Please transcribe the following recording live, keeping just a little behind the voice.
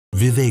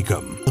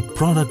Vivekam, a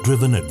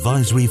product-driven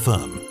advisory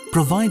firm,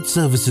 provides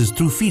services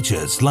through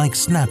features like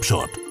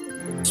Snapshot,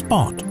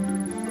 Spot,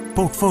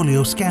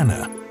 Portfolio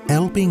Scanner,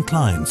 helping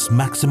clients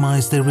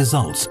maximize their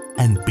results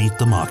and beat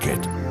the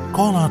market.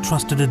 Call our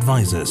trusted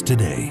advisors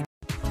today.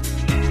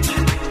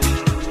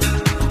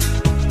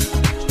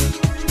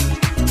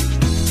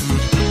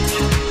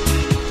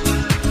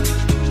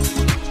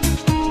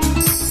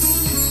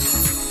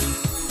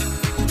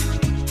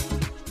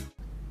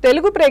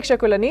 Telugu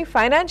ప్రేక్షకులని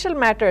financial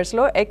matters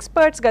లో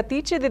experts గా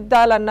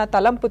తీర్చిదిద్దాలన్న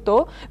తలంపుతో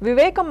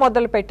వివేకం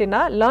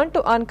మొదలుపెట్టిన learn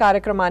to earn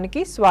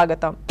కార్యక్రమానికి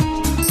స్వాగతం.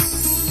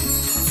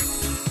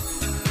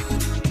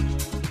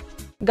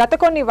 గత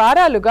కొన్ని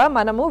వారాలుగా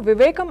మనము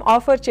వివేకం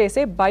ఆఫర్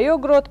చేసే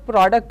బయోగ్రోత్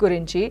ప్రోడక్ట్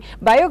గురించి,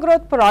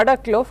 బయోగ్రోత్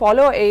ప్రోడక్ట్లో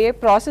ఫాలో అయ్యే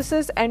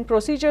ప్రాసెసెస్ అండ్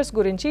ప్రొసీజర్స్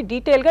గురించి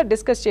డీటెయిల్గా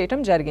డిస్కస్ చేయడం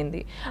జరిగింది.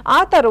 ఆ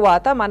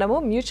తర్వాత మనము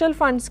మ్యూచువల్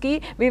ఫండ్స్కి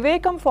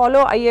వివేకం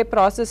ఫాలో అయ్యే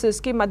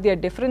ప్రాసెసెస్కి మధ్య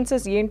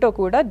డిఫరెన్సెస్ ఏంటో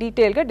కూడా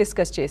డీటెయిల్గా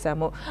డిస్కస్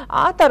చేశాము.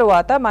 ఆ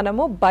తర్వాత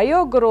మనము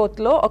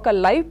బయోగ్రోత్లో ఒక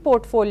లైవ్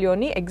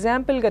పోర్ట్ఫోలియోని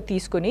ఎగ్జాంపుల్గా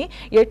తీసుకుని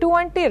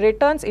ఎటువంటి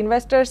రిటర్న్స్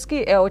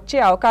ఇన్వెస్టర్స్కి వచ్చే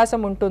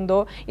అవకాశం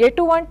ఉంటుందో,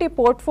 ఎటువంటి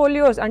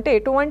పోర్ట్ఫోలియోస్ అంటే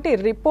ఎటువంటి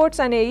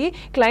రిపోర్ట్స్ అనేవి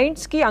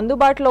క్లయింట్స్కి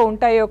అందుబాటులో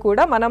ఉంటాయో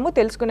కూడా మనము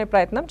తెలుసుకునే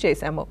ప్రయత్నం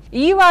చేశాము.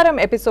 ఈ వారం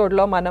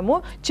ఎపిసోడ్లో మనము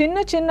చిన్న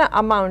చిన్న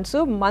అమౌంట్స్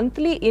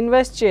మంత్లీ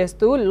ఇన్వెస్ట్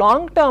చేస్తూ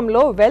లాంగ్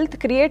టర్మ్లో వెల్త్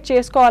క్రియేట్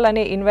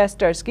చేసుకోవాలనే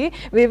ఇన్వెస్టర్స్కి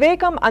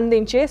వివేకం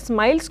అందించే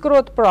స్మైల్స్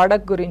గ్రోత్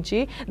ప్రోడక్ట్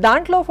గురించి,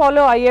 దాంట్లో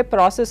ఫాలో అయ్యే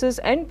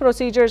ప్రాసెసెస్ అండ్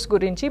ప్రొసీజర్స్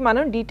గురించి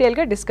మనం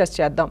డీటెయిల్గా డిస్కస్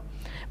చేద్దాం.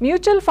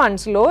 మ్యూచువల్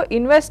ఫండ్స్లో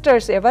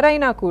ఇన్వెస్టర్స్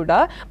ఎవరైనా కూడా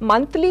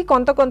మంత్లీ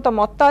కొంత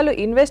మొత్తాలు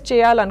ఇన్వెస్ట్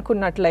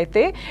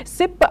చేయాలనుకున్నట్లయితే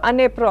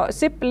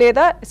సిప్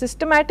లేదా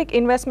సిస్టమాటిక్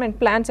ఇన్వెస్ట్మెంట్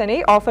ప్లాన్స్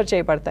అనేవి ఆఫర్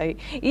చేయబడతాయి.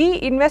 ఈ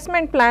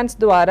ఇన్వెస్ట్మెంట్ ప్లాన్స్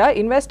ద్వారా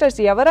ఇన్వెస్టర్స్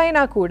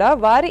ఎవరైనా కూడా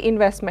వారి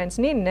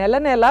ఇన్వెస్ట్మెంట్స్ని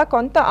నెల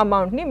కొంత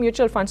అమౌంట్ని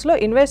మ్యూచువల్ ఫండ్స్లో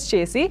ఇన్వెస్ట్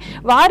చేసి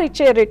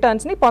వారిచ్చే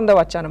రిటర్న్స్ని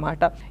పొందవచ్చు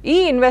అనమాట. ఈ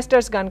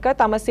ఇన్వెస్టర్స్ కనుక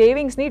తమ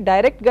సేవింగ్స్ని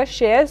డైరెక్ట్గా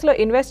షేర్స్లో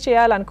ఇన్వెస్ట్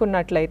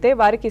చేయాలనుకున్నట్లయితే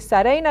వారికి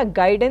సరైన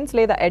గైడెన్స్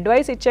లేదా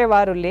అడ్వైస్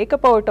ఇచ్చేవారు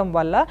లేకపోవటం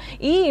వల్ల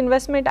ఈ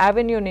ఇన్వెస్ట్మెంట్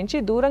అవెన్యూ నుంచి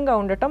దూరంగా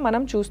ఉండటం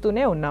మనం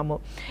చూస్తూనే ఉన్నాము.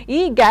 ఈ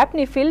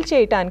గ్యాప్ని ఫిల్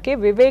చేయడానికి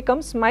వివేకం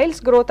స్మైల్స్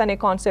గ్రోత్ అనే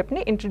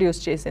కాన్సెప్ట్ని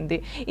ఇంట్రడ్యూస్ చేసింది.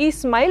 ఈ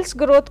స్మైల్స్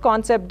గ్రోత్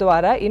కాన్సెప్ట్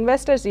ద్వారా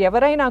ఇన్వెస్టర్స్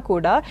ఎవరైనా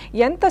కూడా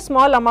ఎంత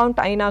స్మాల్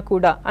అమౌంట్ అయినా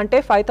కూడా, అంటే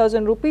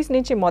 5,000 రూపీస్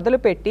నుంచి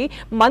మొదలుపెట్టి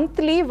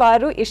మంత్లీ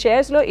వారు ఈ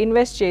షేర్స్లో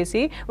ఇన్వెస్ట్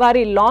చేసి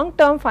వారి లాంగ్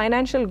టర్మ్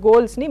ఫైనాన్షియల్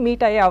గోల్స్ని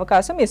మీట్ అయ్యే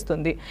అవకాశం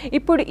ఇస్తుంది.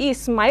 ఇప్పుడు ఈ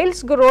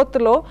స్మైల్స్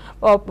గ్రోత్లో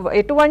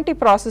ఎటువంటి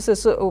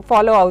ప్రాసెసెస్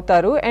ఫాలో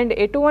అవుతారు అండ్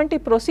ఎటువంటి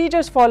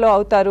ప్రొసీజర్స్ ఫాలో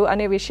అవుతారు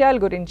అనే విషయాల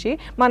గురించి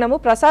మనము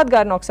ప్రసాద్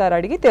గారిని ఒకసారి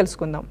అడిగి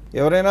తెలుసుకుందాం.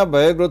 ఎవరైనా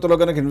బయోగ్రోత్లో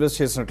కనుక ఇన్వెస్ట్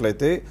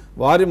చేసినట్లయితే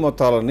వారి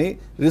మొత్తాలని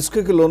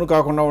రిస్క్కి లోను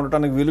కాకుండా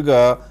ఉండటానికి వీలుగా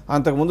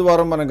అంతకుముందు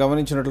వారం మనం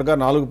గమనించినట్లుగా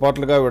 4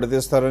 పార్ట్లుగా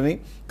విడదీస్తారని,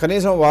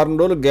 కనీసం వారం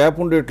రోజులు గ్యాప్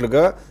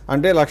ఉండేట్లుగా,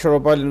 అంటే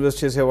 ₹1,00,000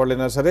 ఇన్వెస్ట్ చేసే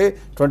వాళ్ళైనా సరే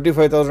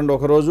 25,000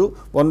 ఒక రోజు,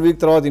 1 వీక్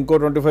తర్వాత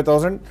ఇంకో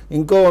 25,000,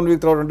 ఇంకో 1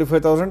 వీక్ తర్వాత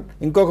 25,000,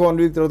 ఇంకొక 1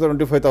 వీక్ తర్వాత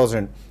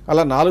 25,000,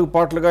 అలా 4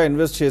 పార్ట్లుగా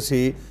ఇన్వెస్ట్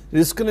చేసి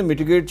రిస్క్ని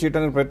మిటిగేట్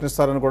చేయడానికి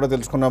ప్రయత్నిస్తారని కూడా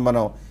తెలుసుకున్నాం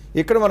మనం.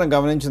 ఇక్కడ మనం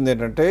గమనించింది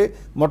ఏంటంటే,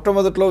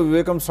 మొట్టమొదట్లో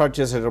వివేకం స్టార్ట్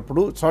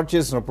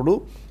చేసినప్పుడు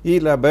ఈ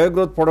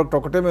బయోగ్రోత్ ప్రోడక్ట్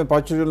ఒకటే మేము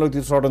ప్రాచుర్యంలోకి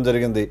తీసుకురావడం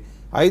జరిగింది.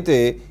 అయితే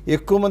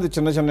ఎక్కువ మంది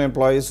చిన్న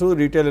ఎంప్లాయీస్,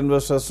 రీటైల్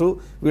ఇన్వెస్టర్స్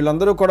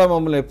వీళ్ళందరూ కూడా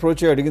మమ్మల్ని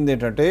అప్రోచ్ అడిగింది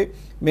ఏంటంటే,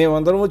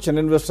 మేమందరము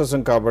చిన్న ఇన్వెస్టర్స్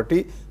కాబట్టి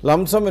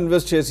లంసమ్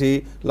ఇన్వెస్ట్ చేసి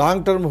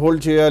లాంగ్ టర్మ్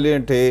హోల్డ్ చేయాలి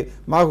అంటే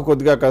మాకు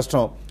కొద్దిగా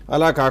కష్టం.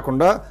 అలా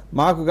కాకుండా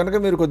మాకు కనుక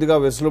మీరు కొద్దిగా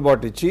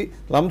వెసులుబాటు ఇచ్చి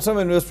లంసమ్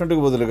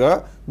ఇన్వెస్ట్మెంట్కి బదులుగా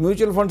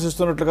మ్యూచువల్ ఫండ్స్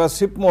ఇస్తున్నట్లుగా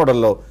సిప్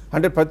మోడల్లో,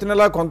 అంటే ప్రతి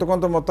నెల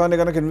కొంత మొత్తాన్ని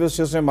కనుక ఇన్వెస్ట్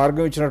చేసే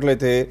మార్గం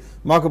ఇచ్చినట్లయితే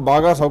మాకు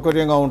బాగా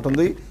సౌకర్యంగా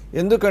ఉంటుంది.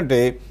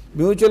 ఎందుకంటే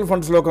మ్యూచువల్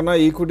ఫండ్స్లో కన్నా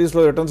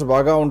ఈక్విటీస్లో రిటర్న్స్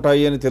బాగా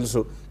ఉంటాయి అని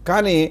తెలుసు.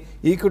 కానీ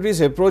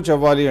ఈక్విటీస్ అప్రోచ్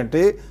అవ్వాలి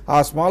అంటే ఆ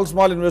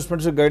స్మాల్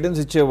ఇన్వెస్ట్మెంట్స్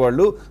గైడెన్స్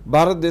ఇచ్చేవాళ్ళు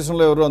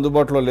భారతదేశంలో ఎవరు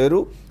అందుబాటులో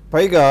లేరు.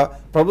 పైగా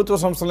ప్రభుత్వ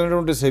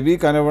సంస్థలైనటువంటి సెబీ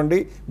కానివ్వండి,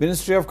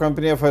 మినిస్ట్రీ ఆఫ్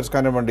కంపెనీ అఫైర్స్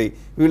కానివ్వండి,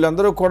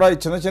 వీళ్ళందరూ కూడా ఈ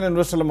చిన్న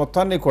ఇన్వెస్టర్ల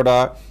మొత్తాన్ని కూడా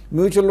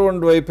మ్యూచువల్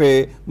ఫండ్ వైపే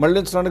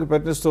మళ్లించడానికి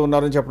ప్రయత్నిస్తూ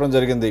ఉన్నారని చెప్పడం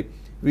జరిగింది.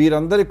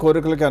 వీరందరి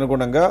కోరికలకి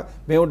అనుగుణంగా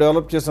మేము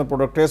డెవలప్ చేసిన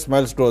ప్రొడక్టే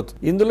స్మైల్స్ గ్రోత్.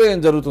 ఇందులో ఏం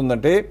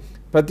జరుగుతుందంటే,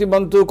 ప్రతి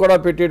మంత్ కూడా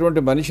పెట్టేటువంటి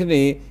మనిషిని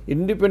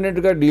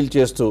ఇండిపెండెంట్గా డీల్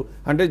చేస్తూ,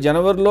 అంటే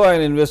జనవరిలో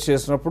ఆయన ఇన్వెస్ట్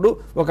చేసినప్పుడు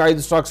ఒక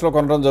 5 స్టాక్స్లో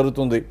కొనడం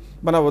జరుగుతుంది.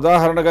 మన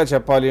ఉదాహరణగా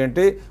చెప్పాలి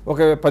అంటే, ఒక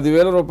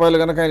 ₹10,000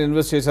 కనుక ఆయన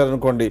ఇన్వెస్ట్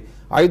చేశారనుకోండి,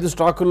 5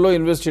 స్టాకుల్లో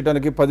ఇన్వెస్ట్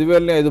చేయడానికి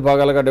 10,000ని 5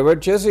 భాగాలుగా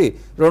డివైడ్ చేసి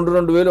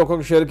 2,000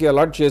 ఒక్కొక్క షేర్కి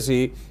అలాట్ చేసి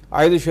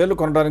 5 షేర్లు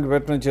కొనడానికి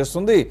ప్రయత్నం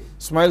చేస్తుంది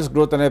స్మైల్స్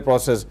గ్రోత్ అనే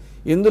ప్రాసెస్.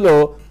 ఇందులో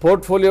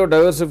పోర్ట్ఫోలియో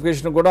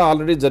డైవర్సిఫికేషన్ కూడా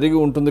ఆల్రెడీ జరిగి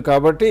ఉంటుంది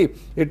కాబట్టి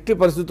ఎట్టి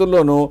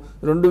పరిస్థితుల్లోనూ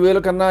 2,000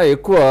 కన్నా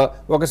ఎక్కువ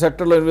ఒక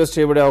సెక్టర్లో ఇన్వెస్ట్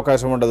చేయబడే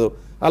అవకాశం ఉండదు.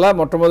 అలా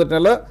మొట్టమొదటి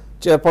నెల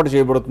ఏర్పాటు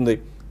చేయబడుతుంది.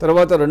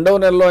 తర్వాత రెండవ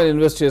నెలలో ఆయన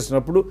ఇన్వెస్ట్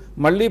చేసినప్పుడు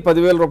మళ్ళీ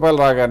 ₹10,000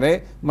 రాగానే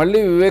మళ్ళీ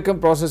వివేకం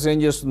ప్రాసెస్ ఏం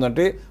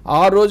చేస్తుందంటే,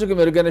 ఆ రోజుకి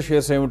మెరుగైన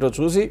షేర్స్ ఏమిటో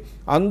చూసి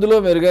అందులో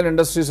మెరుగైన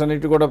ఇండస్ట్రీస్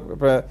అన్నిటి కూడా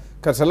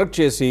సెలెక్ట్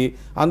చేసి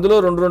అందులో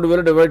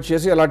 2,000 డివైడ్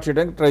చేసి అలాట్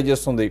చేయడానికి ట్రై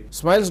చేస్తుంది.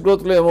 స్మైల్స్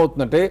గ్రోత్లో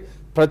ఏమవుతుందంటే,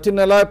 ప్రతి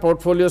నెల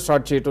పోర్ట్ఫోలియో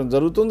స్టార్ట్ చేయడం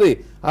జరుగుతుంది.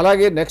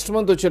 అలాగే నెక్స్ట్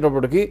మంత్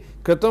వచ్చేటప్పటికి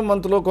క్రితం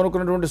మంత్లో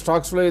కొనుక్కున్నటువంటి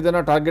స్టాక్స్లో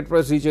ఏదైనా టార్గెట్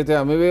ప్రైస్ రీచ్ అయితే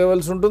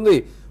అమ్మివేయవలసి ఉంటుంది.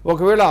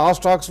 ఒకవేళ ఆ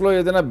స్టాక్స్లో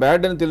ఏదైనా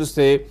బ్యాడ్ అని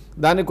తెలిస్తే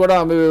దానికి కూడా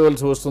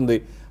అమ్మివేయవలసి వస్తుంది.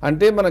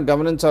 అంటే మనం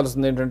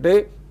గమనించాల్సింది ఏంటంటే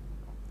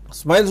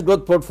స్మైల్స్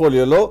గ్రోత్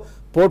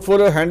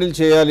పోర్ట్ఫోలియో హ్యాండిల్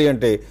చేయాలి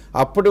అంటే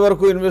అప్పటి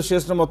వరకు ఇన్వెస్ట్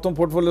చేసిన మొత్తం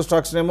పోర్ట్ఫోలియో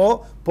స్టాక్స్నేమో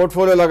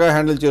పోర్ట్ఫోలియో లాగా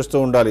హ్యాండిల్ చేస్తూ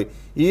ఉండాలి.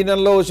 ఈ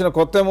నెలలో వచ్చిన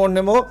కొత్త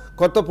అమౌంట్నేమో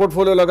కొత్త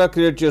పోర్ట్ఫోలియో లాగా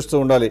క్రియేట్ చేస్తూ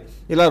ఉండాలి.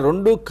 ఇలా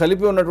రెండు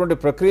కలిపి ఉన్నటువంటి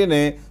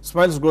ప్రక్రియనే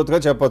స్మైల్స్ గ్రోత్గా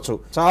చెప్పొచ్చు.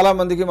 చాలా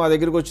మందికి మా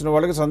దగ్గరికి వచ్చిన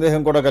వాళ్ళకి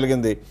సందేహం కూడా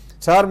కలిగింది.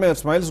 సార్, మేము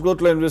స్మైల్స్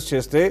గ్రోత్లో ఇన్వెస్ట్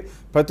చేస్తే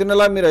ప్రతి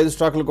నెల మీరు 5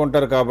 స్టాకులు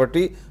కొంటారు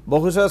కాబట్టి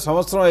బహుశా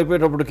సంవత్సరం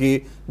అయిపోయేటప్పటికి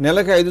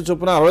నెలకి 5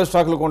 చొప్పున 60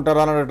 స్టాకులు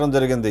కొంటారా అని అడగడం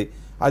జరిగింది.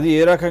 అది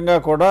ఏ రకంగా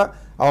కూడా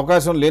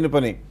అవకాశం లేని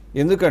పని.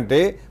 ఎందుకంటే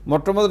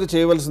మొట్టమొదటి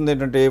చేయవలసింది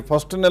ఏంటంటే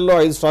ఫస్ట్ నెలలో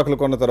 5 స్టాకులు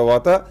కొన్న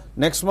తర్వాత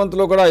నెక్స్ట్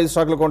మంత్లో కూడా 5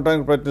 స్టాకులు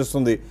కొనడానికి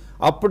ప్రయత్నిస్తుంది.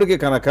 అప్పటికి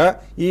కనుక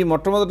ఈ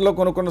మొట్టమొదటిలో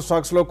కొనుక్కున్న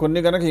స్టాక్స్లో కొన్ని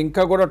కనుక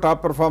ఇంకా కూడా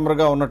టాప్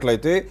పెర్ఫార్మర్గా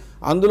ఉన్నట్లయితే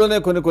అందులోనే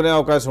కొనే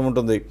అవకాశం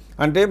ఉంటుంది.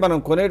 అంటే మనం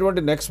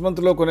కొనేటువంటి నెక్స్ట్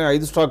మంత్లో కొనే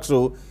 5 స్టాక్స్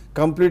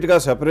కంప్లీట్గా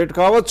సెపరేట్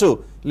కావచ్చు,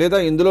 లేదా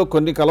ఇందులో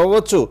కొన్ని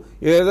కలవచ్చు,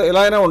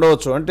 ఎలా అయినా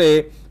ఉండవచ్చు. అంటే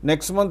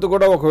నెక్స్ట్ మంత్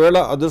కూడా ఒకవేళ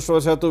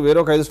అదృష్టవశాత్తు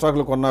వేరొక 5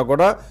 స్టాకులు కొన్నా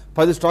కూడా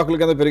 10 స్టాకుల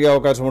కింద పెరిగే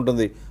అవకాశం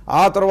ఉంటుంది.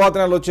 ఆ తర్వాత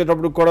నెల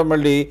వచ్చేటప్పుడు కూడా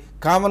మళ్ళీ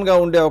కామన్గా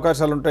ఉండే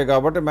అవకాశాలు ఉంటాయి.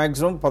 కాబట్టి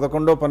మ్యాక్సిమం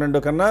 11,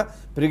 12 కన్నా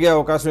పెరిగే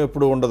అవకాశం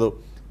ఎప్పుడు ఉండదు.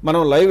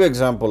 మనం లైవ్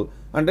ఎగ్జాంపుల్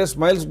అంటే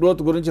స్మైల్స్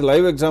గ్రోత్ గురించి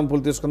లైవ్ ఎగ్జాంపుల్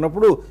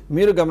తీసుకున్నప్పుడు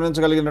మీరు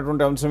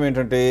గమనించగలిగినటువంటి అంశం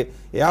ఏంటంటే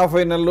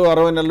 50 నెలలు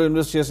 60 నెలలు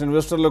ఇన్వెస్ట్ చేసిన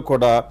ఇన్వెస్టర్లకు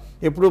కూడా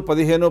ఎప్పుడు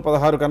 15,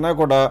 16 కన్నా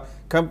కూడా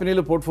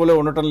కంపెనీలు పోర్ట్ఫోలియో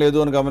ఉండటం లేదు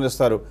అని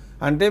గమనిస్తారు.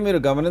 అంటే మీరు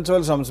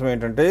గమనించవలసిన అంశం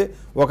ఏంటంటే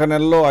ఒక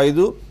నెలలో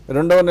 5,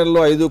 రెండవ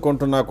నెలలో 5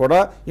 కొంటున్నా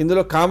కూడా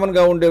ఇందులో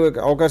కామన్గా ఉండే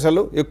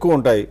అవకాశాలు ఎక్కువ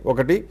ఉంటాయి.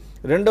 ఒకటి.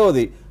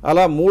 రెండవది,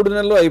 అలా 3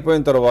 నెలలు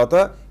అయిపోయిన తర్వాత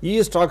ఈ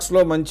స్టాక్స్లో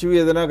మంచివి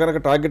ఏదైనా కనుక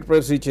టార్గెట్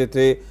ప్రైస్ రీచ్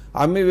అయితే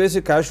అమ్మి వేసి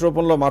క్యాష్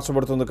రూపంలో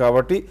మార్చబడుతుంది.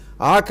 కాబట్టి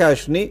ఆ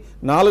క్యాష్ని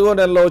 4వ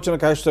నెలలో వచ్చిన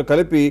క్యాష్తో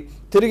కలిపి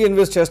తిరిగి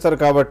ఇన్వెస్ట్ చేస్తారు.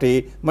 కాబట్టి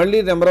మళ్ళీ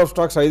నెంబర్ ఆఫ్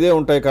స్టాక్స్ 5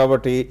 ఉంటాయి.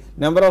 కాబట్టి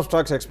నెంబర్ ఆఫ్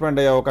స్టాక్స్ ఎక్స్పాండ్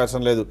అయ్యే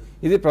అవకాశం లేదు.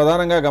 ఇది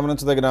ప్రధానంగా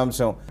గమనించదగిన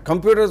అంశం.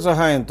 కంప్యూటర్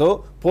సహాయంతో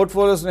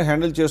పోర్ట్ఫోలియోస్ని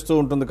హ్యాండిల్ చేస్తూ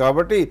ఉంటుంది.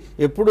 కాబట్టి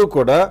ఎప్పుడూ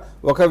కూడా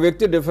ఒక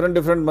వ్యక్తి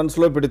డిఫరెంట్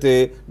మంత్స్లో పెడితే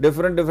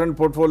డిఫరెంట్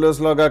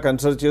పోర్ట్ఫోలియోస్ లాగా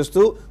కన్సిడర్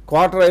చేస్తూ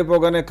క్వార్టర్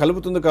అయిపోగానే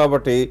కలుపుతుంది.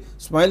 కాబట్టి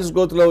స్మైల్స్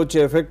గ్రోత్లో వచ్చే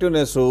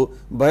ఎఫెక్టివ్నెస్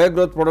బయో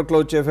గ్రోత్ ప్రొడక్ట్లో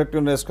వచ్చే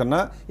ఎఫెక్టివ్నెస్ కన్నా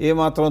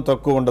ఏమాత్రం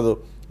తక్కువ ఉండదు.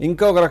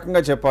 ఇంకొక రకంగా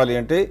చెప్పాలి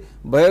అంటే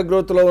బయో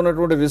గ్రోత్లో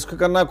ఉన్నటువంటి రిస్క్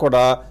కన్నా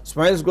కూడా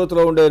స్మైల్స్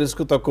గ్రోత్లో ఉండే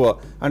రిస్క్ తక్కువ.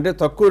 అంటే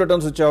తక్కువ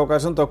రిటర్న్స్ వచ్చే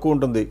అవకాశం తక్కువ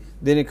ఉంటుంది.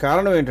 దీనికి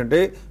కారణం ఏంటంటే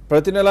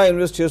ప్రతి నెల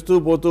ఇన్వెస్ట్ చేస్తూ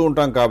పోతూ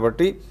ఉంటాం.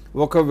 కాబట్టి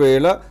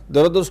ఒకవేళ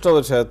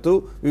దురదృష్టవశాత్తు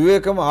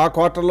వివేకం ఆ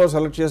క్వార్టర్లో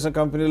సెలెక్ట్ చేసిన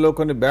కంపెనీలో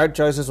కొన్ని బ్యాడ్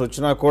చాయిసెస్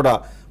వచ్చినా కూడా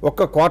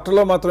ఒక్క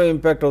క్వార్టర్లో మాత్రం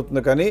ఇంపాక్ట్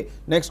అవుతుంది. కానీ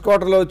నెక్స్ట్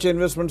క్వార్టర్లో వచ్చే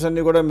ఇన్వెస్ట్మెంట్స్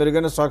అన్నీ కూడా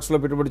మెరుగైన స్టాక్స్లో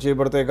పెట్టుబడి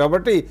చేయబడతాయి.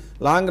 కాబట్టి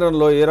లాంగ్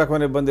రన్లో ఏ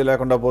రకమైన ఇబ్బంది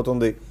లేకుండా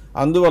పోతుంది.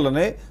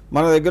 అందువల్లనే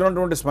మన దగ్గర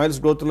ఉన్నటువంటి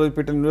స్మైల్స్ గ్రోత్లో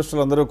పెట్టిన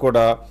ఇన్వెస్టర్లు అందరూ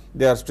కూడా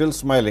దే ఆర్ స్టిల్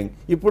స్మైలింగ్.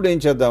 ఇప్పుడు ఏం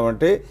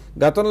చేద్దామంటే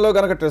గతంలో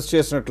కనుక టెస్ట్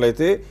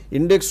చేసినట్లయితే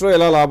ఇండెక్స్లో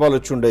ఎలా లాభాలు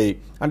వచ్చి ఉండేవి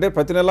అంటే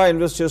ప్రతి నెల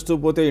ఇన్వెస్ట్ చేస్తూ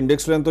పోతే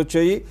ఇండెక్స్లో ఎంత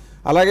వచ్చాయి,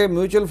 అలాగే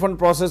మ్యూచువల్ ఫండ్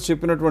ప్రాసెస్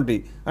చెప్పినటువంటి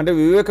అంటే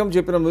వివేకం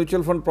చెప్పిన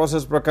మ్యూచువల్ ఫండ్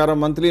ప్రాసెస్ ప్రకారం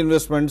మంత్లీ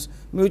ఇన్వెస్ట్మెంట్స్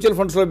మ్యూచువల్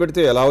ఫండ్స్లో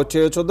పెడితే ఎలా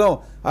వచ్చాయో చూద్దాం.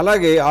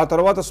 అలాగే ఆ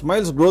తర్వాత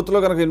స్మైల్స్ గ్రోత్లో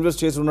కనుక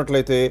ఇన్వెస్ట్ చేసి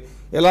ఉన్నట్లయితే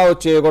ఎలా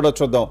వచ్చాయో కూడా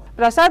చూద్దాం.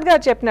 ప్రసాద్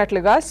గారు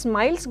చెప్పినట్లుగా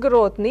స్మైల్స్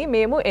గ్రోత్ని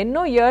మేము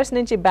ఎన్నో ఇయర్స్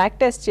నుంచి బ్యాక్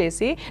టెస్ట్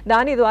చేసి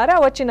దాని ద్వారా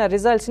వచ్చిన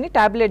రిజల్ట్స్ని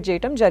టాబ్లెట్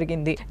చేయడం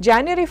జరిగింది.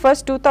 January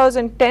 1,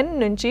 2010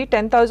 నుంచి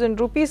 10,000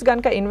 రూపీస్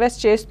కనుక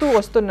ఇన్వెస్ట్ చేస్తూ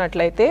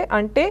వస్తున్నట్లయితే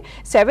అంటే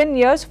 7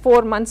 years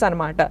 4 months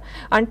అనమాట.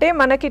 అంటే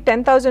మనకి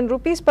 10,000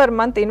 రూపీస్ పర్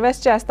మంత్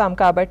ఇన్వెస్ట్ చేస్తాం.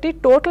 కాబట్టి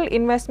టోటల్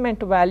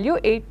ఇన్వెస్ట్మెంట్ వాల్యూ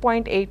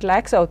 8.8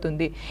 lakhs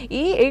అవుతుంది.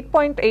 ఈ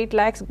 8.8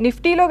 lakhs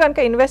నిఫ్టీలో కనుక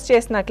ఇన్వెస్ట్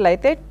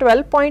చేసినట్లయితే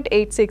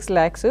 12.86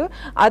 lakhs.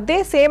 అదే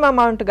సేమ్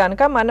అమౌంట్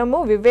కనుక మనము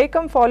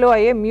వివేకం ఫాలో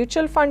అయ్యే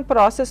మ్యూచువల్ ఫండ్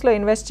ప్రాసెస్లో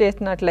ఇన్వెస్ట్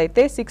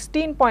చేసినట్లయితే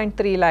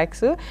 16.3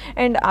 lakhs.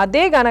 అండ్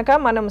అదే గనక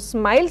మనం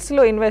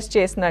స్మైల్స్లో ఇన్వెస్ట్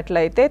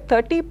చేసినట్లయితే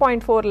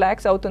 30.4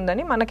 lakhs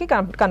అవుతుందని మనకి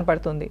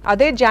కనపడుతుంది.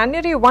 అదే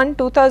January 1,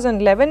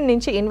 2011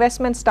 నుంచి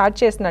ఇన్వెస్ట్మెంట్ స్టార్ట్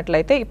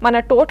చేసినట్లయితే మన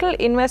టోటల్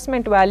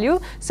ఇన్వెస్ట్మెంట్ వాల్యూ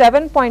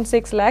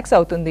 7.6 lakhs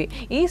అవుతుంది.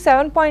 ఈ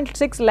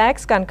 7.6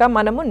 lakhs కనుక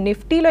మనము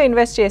నిఫ్టీలో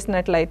ఇన్వెస్ట్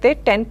చేసినట్లయితే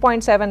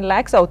 10.7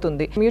 lakhs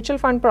అవుతుంది.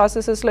 మ్యూచువల్ ఫండ్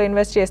ప్రాసెసెస్లో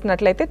ఇన్వెస్ట్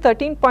చేసినట్లయితే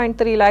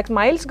 13.3 lakhs,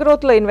 స్మైల్స్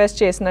గ్రోత్లో ఇన్వెస్ట్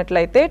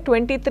చేసినట్లయితే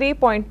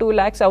 23.2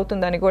 lakhs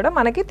అవుతుందని కూడా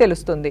మనకి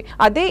తెలుస్తుంది.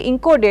 అదే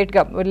ఇంకో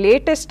డేట్గా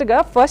లేటెస్ట్గా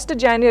 1st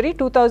January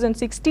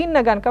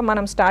 2016 కనుక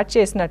మనం స్టార్ట్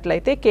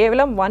చేసినట్లయితే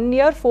కేవలం 1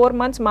 year 4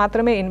 months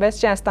మాత్రమే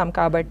ఇన్వెస్ట్ చేస్తాం.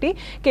 కాబట్టి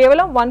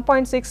కేవలం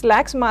 1.6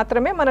 lakhs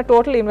మాత్రమే మన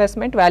టోటల్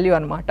ఇన్వెస్ట్మెంట్ వాల్యూ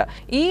అనమాట.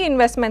 ఈ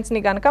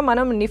ఇన్వెస్ట్మెంట్స్ని కనుక కనుక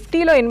మనం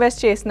నిఫ్టీలో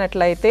ఇన్వెస్ట్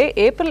చేసినట్లయితే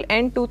ఏప్రిల్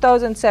ఎండ్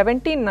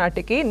 2017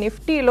 నాటికి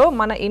నిఫ్టీలో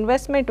మన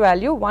ఇన్వెస్ట్మెంట్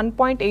వాల్యూ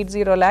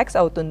 1.80 lakhs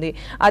అవుతుంది.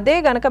 అదే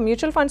గనక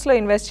మ్యూచువల్ ఫండ్స్లో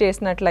ఇన్వెస్ట్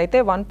చేసినట్లయితే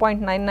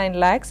 1.99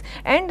 lakhs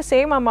అండ్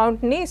సేమ్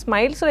అమౌంట్ని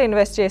స్మైల్స్లో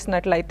ఇన్వెస్ట్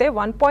చేసినట్లయితే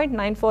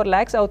 1.94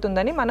 lakhs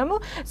అవుతుందని మనము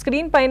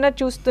స్క్రీన్ పైన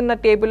చూస్తున్న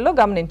టేబుల్లో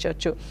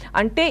గమనించవచ్చు.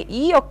 అంటే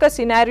ఈ ఒక్క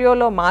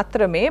సినారియోలో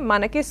మాత్రమే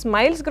మనకి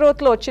స్మైల్స్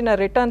గ్రోత్లో వచ్చిన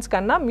రిటర్న్స్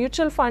కన్నా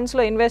మ్యూచువల్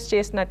ఫండ్స్లో ఇన్వెస్ట్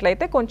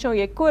చేసినట్లయితే కొంచెం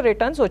ఎక్కువ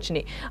రిటర్న్స్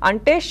వచ్చినాయి.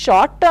 అంటే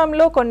షార్ట్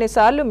టర్మ్లో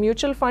కొన్నిసార్లు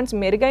మ్యూచువల్ ఫండ్స్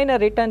మెరుగైన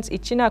రిటర్న్స్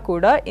ఇచ్చినా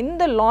కూడా ఇన్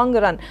ద లాంగ్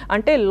రన్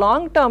అంటే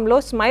లాంగ్ టర్మ్లో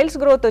స్మైల్స్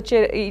గ్రోత్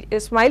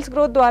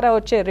ద్వారా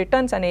వచ్చే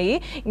రిటర్న్స్ అనేవి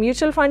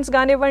మ్యూచువల్ ఫండ్స్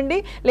కానివ్వండి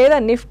లేదా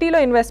నిఫ్టీలో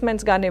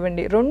ఇన్వెస్ట్మెంట్స్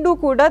కానివ్వండి రెండూ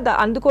కూడా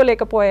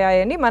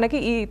అందుకోలేకపోయాయని మనకి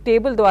ఈ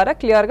టేబుల్ ద్వారా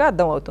క్లియర్గా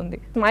అర్థమవుతుంది.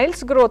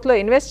 స్మైల్స్ గ్రోత్లో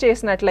ఇన్వెస్ట్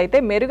చేసినట్లయితే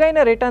మెరుగైన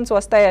రిటర్న్స్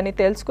వస్తాయని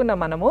తెలుసుకున్న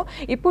మనము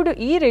ఇప్పుడు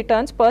ఈ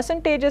రిటర్న్స్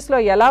పర్సంటేజెస్లో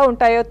ఎలా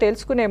ఉంటాయో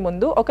తెలుసుకునే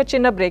ముందు ఒక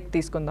చిన్న బ్రేక్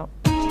తీసుకుందాం.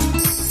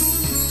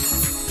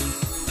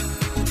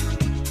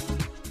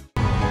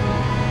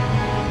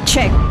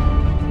 Check.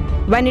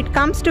 When it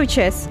comes to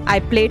chess, I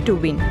play to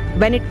win.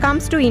 When it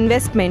comes to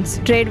investments,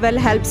 TradeWell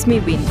helps me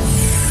win.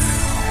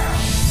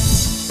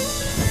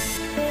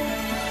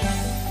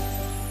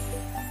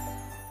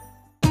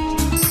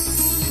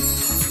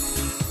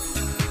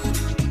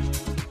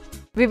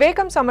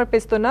 వివేకం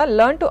సమర్పిస్తున్న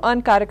లర్న్ టు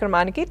ఎర్న్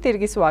కార్యక్రమానికి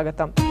తిరిగి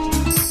స్వాగతం.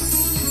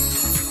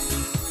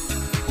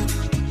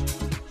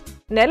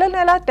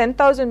 నెల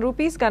 10,000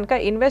 రూపీస్ కనుక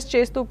ఇన్వెస్ట్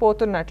చేస్తూ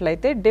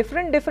పోతున్నట్లయితే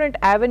డిఫరెంట్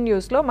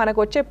యావెన్యూస్లో మనకు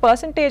వచ్చే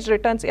పర్సంటేజ్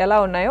రిటర్న్స్ ఎలా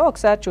ఉన్నాయో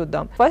ఒకసారి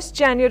చూద్దాం. 1st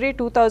January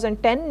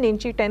 2010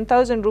 నుంచి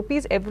 10,000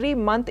 రూపీస్ ఎవ్రీ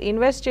మంత్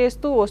ఇన్వెస్ట్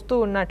చేస్తూ వస్తూ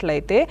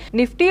ఉన్నట్లయితే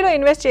నిఫ్టీలో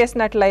ఇన్వెస్ట్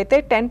చేసినట్లయితే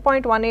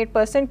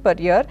 10.18% పర్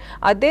ఇయర్,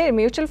 అదే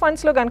మ్యూచువల్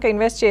ఫండ్స్లో కనుక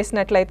ఇన్వెస్ట్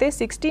చేసినట్లయితే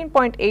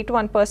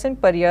 16.81%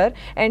 పర్ ఇయర్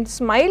అండ్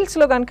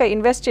స్మైల్స్లో కనుక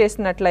ఇన్వెస్ట్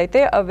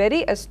చేసినట్లయితే a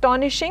very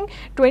astonishing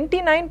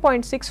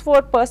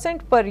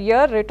 29.64% per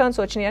year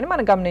returns వచ్చినాయని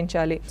మనం గమనించాలి.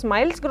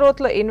 స్మైల్స్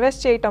గ్రోత్లో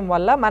ఇన్వెస్ట్ చేయటం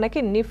వల్ల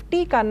మనకి నిఫ్టీ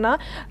కన్నా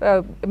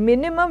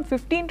మినిమం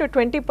 15 to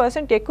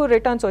 20% ఎక్కువ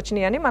రిటర్న్స్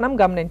వచ్చినాయని మనం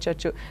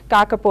గమనించవచ్చు.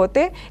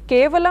 కాకపోతే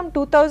కేవలం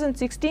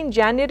 2016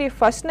 January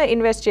 1st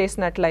ఇన్వెస్ట్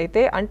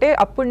చేసినట్లయితే అంటే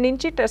అప్పటి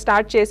నుంచి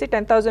స్టార్ట్ చేసి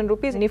 10,000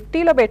 రూపీస్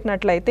నిఫ్టీలో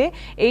పెట్టినట్లయితే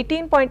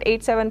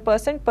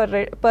 18.87%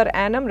 పర్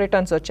యానం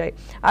రిటర్న్స్ వచ్చాయి.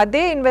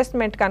 అదే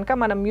ఇన్వెస్ట్మెంట్ కనుక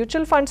మనం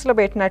మ్యూచువల్ ఫండ్స్లో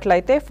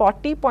పెట్టినట్లయితే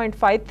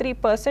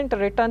 40.53%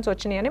 రిటర్న్స్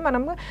వచ్చినాయని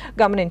మనం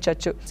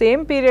గమనించవచ్చు.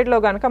 సేమ్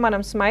పీరియడ్లో కనుక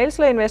మనం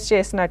స్మైల్స్లో ఇన్వెస్ట్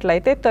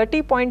చేసినట్లయితే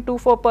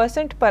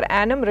 30.24% పర్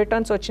యానం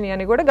రిటర్న్స్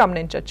వచ్చినాయని కూడా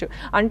గమనించవచ్చు.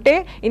 అంటే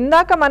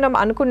ఇందాక మనం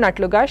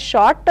అనుకున్నట్లుగా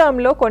షార్ట్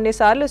టర్మ్లో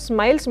కొన్నిసార్లు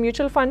స్మైల్స్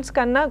మ్యూచువల్ ఫండ్స్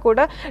కన్నా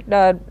కూడా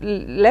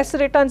లెస్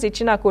రిటర్న్స్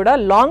ఇచ్చినా కూడా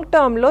లాంగ్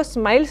టర్మ్లో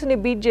స్మైల్స్ని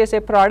బీట్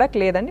చేసే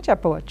ప్రోడక్ట్ లేదని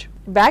చెప్పవచ్చు.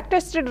 బ్యాక్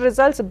టెస్టెడ్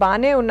రిజల్ట్స్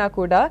బాగానే ఉన్నా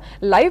కూడా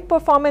లైవ్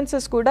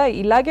పర్ఫార్మెన్సెస్ కూడా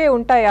ఇలాగే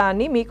ఉంటాయా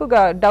అని మీకు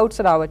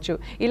డౌట్స్ రావచ్చు.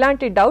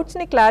 ఇలాంటి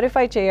డౌట్స్ని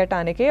క్లారిఫై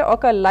చేయటానికి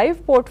ఒక లైవ్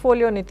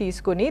పోర్ట్ఫోలియోని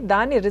తీసుకుని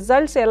దాని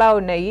రిజల్ట్స్ ఎలా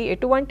ఉన్నాయి,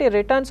 ఎటువంటి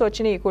రిటర్న్స్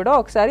వచ్చినాయి కూడా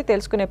ఒకసారి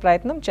తెలుసుకునే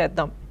ప్రయత్నం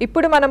చేద్దాం.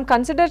 ఇప్పుడు మనం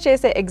కన్సిడర్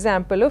చేసే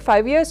ఎగ్జాంపుల్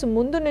 5 years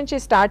ముందు నుంచి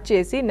స్టార్ట్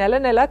చేసి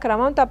నెల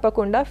క్రమం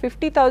తప్పకుండా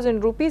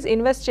 50,000 రూపీస్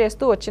ఇన్వెస్ట్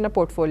చేస్తూ వచ్చిన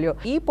పోర్ట్ఫోలియో.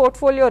 ఈ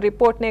పోర్ట్ఫోలియో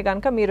రిపోర్ట్నే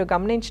కనుక మీరు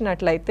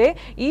గమనించినట్లయితే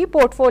ఈ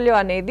పోర్ట్ఫోలియో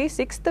అనేది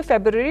 6th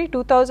February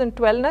 2012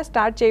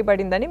 స్టార్ట్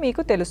చేయబడిందని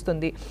మీకు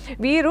తెలుస్తుంది.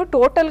 వీరు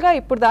టోటల్గా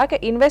ఇప్పుడు దాకా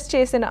ఇన్వెస్ట్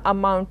చేసిన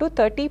అమౌంట్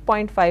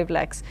 30.5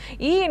 lakhs.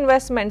 ఈ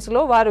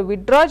ఇన్వెస్ట్మెంట్స్లో వారు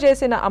విత్డ్రా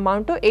చేసిన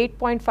అమౌంట్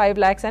 8.5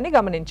 lakhs అని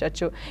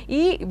గమనించవచ్చు.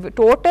 ఈ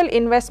టోటల్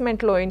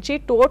ఇన్వెస్ట్మెంట్లో నుంచి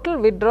టోటల్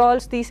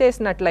విత్డ్రాల్స్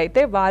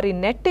తీసేసినట్లయితే వారి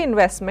నెట్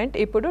ఇన్వెస్ట్మెంట్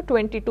ఇప్పుడు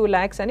 22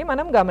 lakhs అని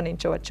మనం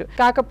గమనించవచ్చు.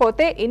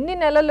 కాకపోతే ఇన్ని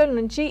నెలల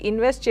నుంచి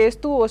ఇన్వెస్ట్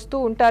చేస్తూ వస్తూ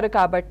ఉంటారు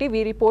కాబట్టి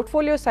వీరి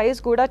పోర్ట్ఫోలియో సైజ్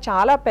కూడా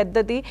చాలా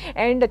పెద్దది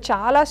అండ్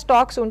చాలా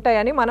స్టాక్స్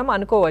ఉంటాయని మనం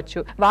అనుకోవచ్చు.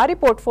 వారి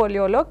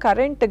పోర్ట్ఫోలియోలో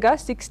కరెంట్ గా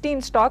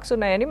 16 స్టాక్స్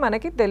ఉన్నాయని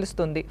మనకి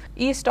తెలుస్తుంది.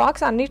 ఈ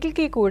స్టాక్స్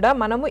అన్నిటికీ కూడా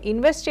మనము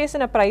ఇన్వెస్ట్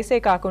చేసిన ప్రైసే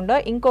కాకుండా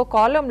ఇంకో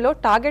కాలంలో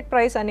టార్గెట్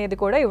ప్రైస్ అనేది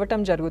కూడా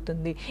ఇవ్వటం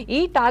జరుగుతుంది. ఈ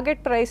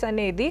టార్గెట్ ప్రైస్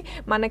అనేది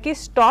మనకి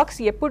స్టాక్స్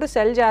ఎప్పుడు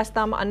సెల్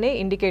చేస్తాం అనే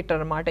ఇండికేటర్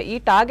అన్నమాట. ఈ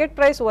టార్గెట్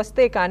ప్రైస్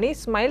వస్తే కానీ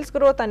స్మైల్స్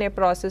గ్రోత్ అనే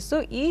ప్రాసెస్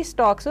ఈ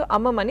స్టాక్స్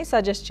అమ్మమని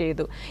సజెస్ట్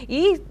చేయదు.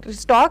 ఈ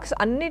స్టాక్స్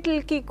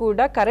అన్నిటికీ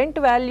కూడా కరెంట్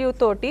వాల్యూ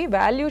తోటి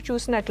వాల్యూ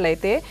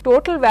చూసినట్లయితే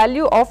total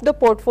value of the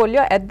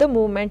portfolio at the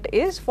moment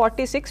is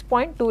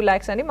 46.2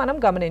 lakhs అని మనం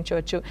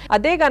గమనించవచ్చు.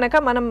 అదే గనక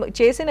మనం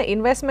చేసిన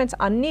ఇన్వెస్ట్మెంట్స్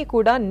అన్నీ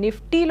కూడా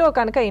నిఫ్టీలో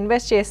కనుక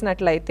ఇన్వెస్ట్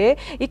చేసినట్లయితే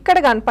ఇక్కడ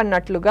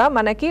కనపడినట్లుగా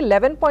మనకి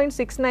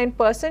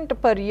 11.69%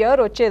 పర్ ఇయర్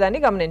వచ్చేదని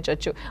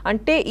గమనించవచ్చు.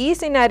 అంటే ఈ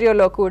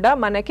సినారియోలో కూడా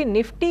మనకి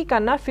నిఫ్టీ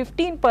కన్నా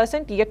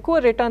 15% ఎక్కువ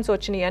రిటర్న్స్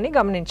వచ్చినాయి అని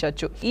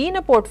గమనించవచ్చు. ఈయన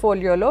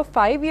పోర్ట్ఫోలియోలో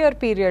 5 year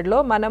పీరియడ్లో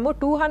మనము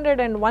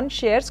 201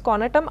 షేర్స్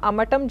కొనటం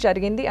అమ్మటం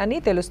జరిగింది అని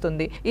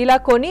తెలుస్తుంది. ఇలా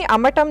కొని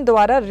అమ్మటం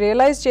ద్వారా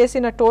రియలైజ్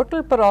చేసిన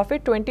టోటల్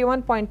ప్రాఫిట్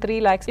 21.3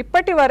 lakhs.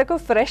 ఇప్పటి వరకు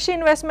ఫ్రెష్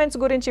ఇన్వెస్ట్మెంట్స్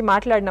గురించి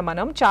మాట్లాడిన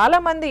మనం చాలా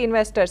మంది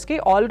ఇన్వెస్టర్స్కి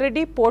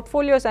ఆల్రెడీ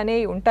పోర్ట్ఫోలియోస్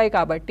అనేవి ఉంటాయి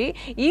కాబట్టి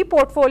ఈ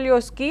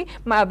పోర్ట్ఫోలియోస్కి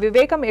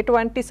వివేకం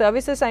ఎటువంటి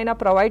సర్వీసెస్ అయినా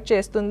ప్రొవైడ్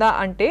చేస్తుందా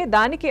అంటే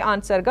దానికి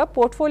ఆన్సర్గా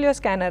పోర్ట్ఫోలియో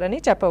స్కానర్ అని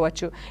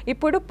చెప్పవచ్చు.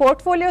 ఇప్పుడు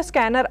పోర్ట్ఫోలియో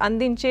స్కానర్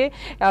అందించే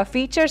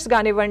ఫీచర్స్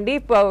కానివ్వండి,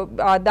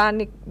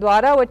 దాని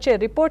ద్వారా వచ్చే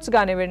రిపోర్ట్స్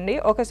కానివ్వండి,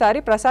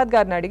 ఒకసారి ప్రసాద్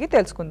గారిని అడిగి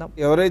తెలుసుకుందాం.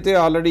 ఎవరైతే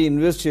ఆల్రెడీ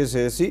ఇన్వెస్ట్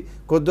చేసేసి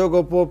కొద్ది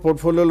గొప్ప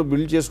పోర్ట్ఫోలియోలు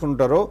బిల్డ్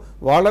చేసుకుంటారో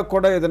వాళ్ళకు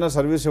కూడా ఏదైనా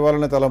సర్వీస్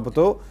ఇవ్వాలనే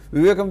తలంపుతో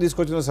వివేకం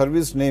తీసుకొచ్చిన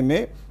సర్వీస్ నేమే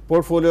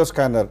పోర్ట్ఫోలియో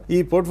స్కానర్. ఈ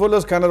పోర్ట్ఫోలియో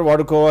స్కానర్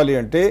వాడుకోవాలి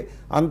అంటే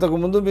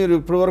అంతకుముందు మీరు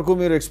ఇప్పటివరకు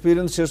మీరు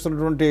ఎక్స్పీరియన్స్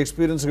చేస్తున్నటువంటి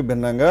ఎక్స్పీరియన్స్కి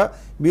భిన్నంగా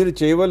మీరు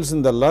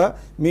చేయవలసిందల్లా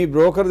మీ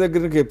బ్రోకర్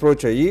దగ్గరికి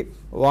అప్రోచ్ అయ్యి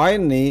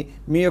ఆయన్ని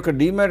మీ యొక్క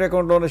డీమ్యాట్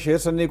అకౌంట్లో ఉన్న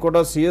షేర్స్ అన్నీ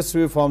కూడా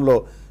సిఎస్వి ఫామ్లో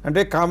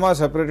అంటే కామా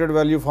సెపరేటెడ్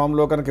వాల్యూ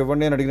ఫామ్లో కనుక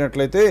ఇవ్వండి అని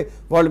అడిగినట్లయితే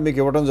వాళ్ళు మీకు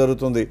ఇవ్వడం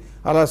జరుగుతుంది.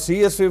 అలా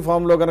సిఎస్వి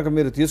ఫామ్లో కనుక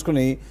మీరు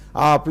తీసుకుని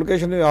ఆ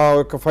అప్లికేషన్ ఆ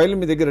యొక్క ఫైల్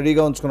మీ దగ్గర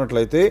రెడీగా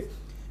ఉంచుకున్నట్లయితే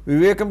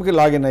వివేకంకి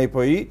లాగిన్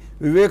అయిపోయి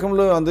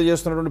వివేకంలో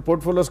అందజేస్తున్నటువంటి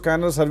పోర్ట్ఫోలియో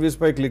స్కానర్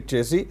సర్వీస్పై క్లిక్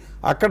చేసి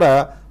అక్కడ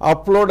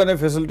అప్లోడ్ అనే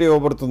ఫెసిలిటీ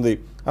ఇవ్వబడుతుంది.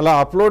 అలా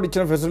అప్లోడ్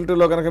ఇచ్చిన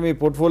ఫెసిలిటీలో కనుక మీ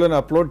పోర్ట్ఫోలియోని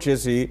అప్లోడ్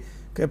చేసి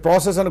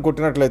ప్రాసెస్ అని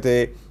కొట్టినట్లయితే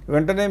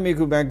వెంటనే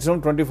మీకు మ్యాక్సిమం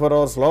 24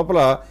 hours లోపల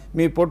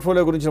మీ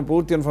పోర్ట్ఫోలియో గురించిన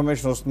పూర్తి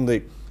ఇన్ఫర్మేషన్ వస్తుంది.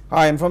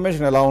 ఆ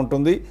ఇన్ఫర్మేషన్ ఎలా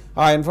ఉంటుంది,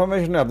 ఆ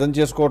ఇన్ఫర్మేషన్ అర్థం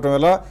చేసుకోవటం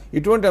ఎలా,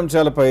 ఇటువంటి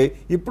అంశాలపై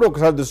ఇప్పుడు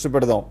ఒకసారి దృష్టి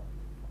పెడదాం.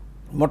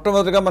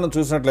 మొట్టమొదటిగా మనం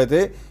చూసినట్లయితే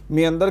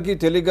మీ అందరికీ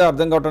తేలిగ్గా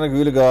అర్థం కావడానికి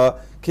వీలుగా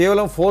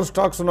కేవలం 4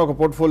 స్టాక్స్ ఉన్న ఒక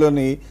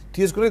పోర్ట్ఫోలియోని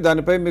తీసుకుని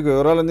దానిపై మీకు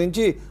వివరాలు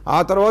అందించి ఆ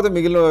తర్వాత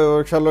మిగిలిన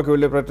విషయాల్లోకి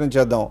వెళ్ళే ప్రయత్నం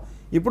చేద్దాం.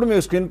 ఇప్పుడు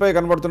మీరు స్క్రీన్పై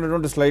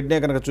కనబడుతున్నటువంటి స్లైడ్నే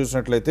కనుక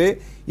చూసినట్లయితే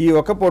ఈ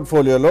ఒక్క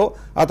పోర్ట్ఫోలియోలో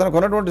అతను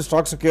కొన్నటువంటి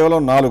స్టాక్స్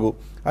కేవలం 4.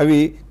 అవి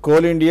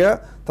కోల్ ఇండియా,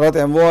 తర్వాత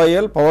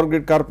MOIL, power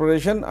grid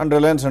corporation and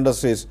Reliance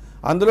industries.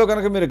 అందులో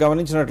కనుక మీరు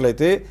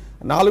గమనించినట్లయితే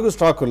 4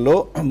 స్టాకుల్లో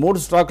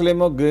 3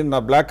 స్టాకులేమో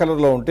బ్లాక్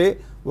కలర్లో ఉంటే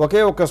ఒకే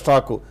ఒక్క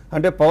స్టాకు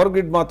అంటే పవర్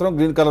గ్రిడ్ మాత్రం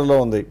గ్రీన్ కలర్లో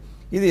ఉంది.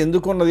 ఇది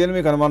ఎందుకు ఉన్నది అని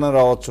మీకు అనుమానం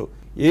రావచ్చు.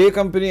 ఏ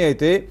కంపెనీ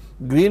అయితే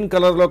గ్రీన్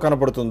కలర్లో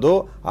కనపడుతుందో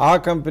ఆ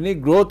కంపెనీ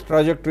గ్రోత్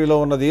ట్రాజెక్టరీలో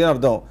ఉన్నది అని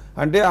అర్థం.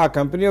 అంటే ఆ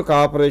కంపెనీ యొక్క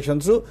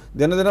ఆపరేషన్స్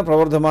దినదిన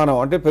ప్రవర్ధమానం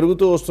అంటే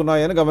పెరుగుతూ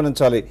వస్తున్నాయని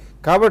గమనించాలి.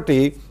 కాబట్టి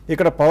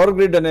ఇక్కడ పవర్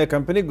గ్రిడ్ అనే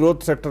కంపెనీ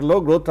గ్రోత్ సెక్టర్లో,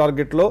 గ్రోత్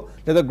టార్గెట్లో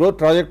లేదా గ్రోత్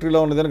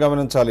ట్రాజెక్టరీలో ఉన్నదని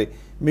గమనించాలి.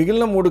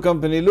 మిగిలిన 3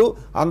 కంపెనీలు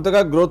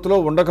అంతగా గ్రోత్లో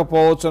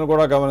ఉండకపోవచ్చు అని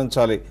కూడా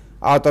గమనించాలి.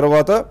 ఆ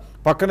తర్వాత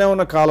పక్కనే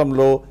ఉన్న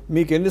కాలంలో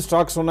మీకు ఎన్ని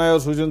స్టాక్స్ ఉన్నాయో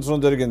సూచించడం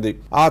జరిగింది.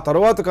 ఆ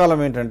తర్వాత కాలం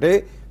ఏంటంటే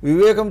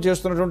వివేకం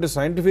చేస్తున్నటువంటి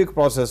సైంటిఫిక్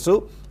ప్రాసెస్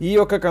ఈ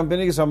యొక్క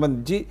కంపెనీకి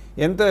సంబంధించి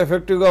ఎంత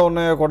ఎఫెక్టివ్గా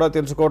ఉన్నాయో కూడా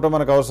తెలుసుకోవటం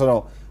మనకు అవసరం.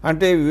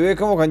 అంటే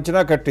వివేకం ఒక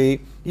అంచనా కట్టి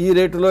ఈ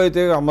రేటులో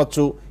అయితే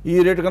అమ్మచ్చు, ఈ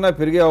రేటు కన్నా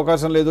పెరిగే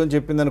అవకాశం లేదు అని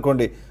చెప్పింది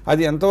అనుకోండి,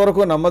 అది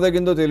ఎంతవరకు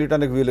నమ్మదగిందో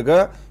తెలియటానికి వీలుగా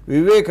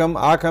వివేకం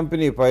ఆ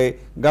కంపెనీపై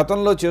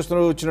గతంలో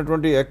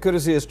వచ్చినటువంటి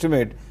అక్యురసీ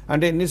ఎస్టిమేట్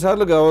అంటే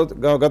ఎన్నిసార్లు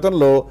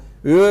గతంలో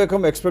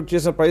వివేకం ఎక్స్పెక్ట్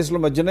చేసిన ప్రైస్ల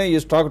మధ్యనే ఈ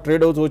స్టాక్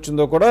ట్రేడ్ అవుతూ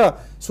వచ్చిందో కూడా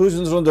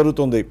సూచించడం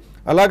జరుగుతుంది.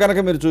 అలా కనుక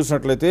మీరు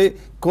చూసినట్లయితే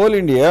కోల్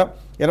ఇండియా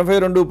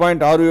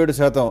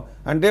 82.67%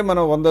 అంటే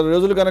మనం 100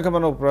 రోజులు కనుక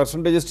మనం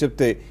పర్సంటేజెస్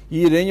చెప్తే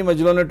ఈ రేంజ్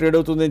మధ్యలోనే ట్రేడ్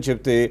అవుతుంది అని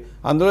చెప్తే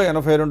అందులో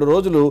 82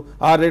 రోజులు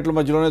ఆ రేట్ల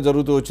మధ్యలోనే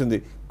జరుగుతూ వచ్చింది.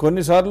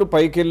 కొన్నిసార్లు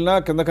పైకి వెళ్ళినా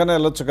కిందకన్నా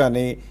వెళ్ళొచ్చు,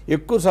 కానీ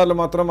ఎక్కువ సార్లు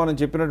మాత్రం మనం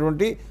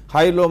చెప్పినటువంటి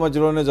హైలో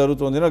మధ్యలోనే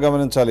జరుగుతుంది అని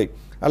గమనించాలి.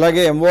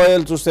 అలాగే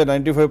ఎంఓఐఎల్ చూస్తే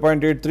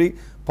 95.83,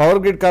 పవర్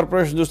గ్రిడ్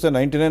కార్పొరేషన్ చూస్తే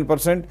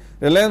 99%,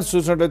 రిలయన్స్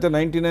చూసినట్లయితే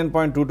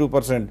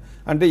 99.22%.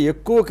 అంటే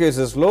ఎక్కువ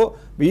కేసెస్లో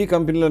ఈ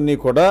కంపెనీలన్నీ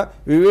కూడా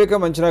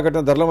వివేకం అంచనా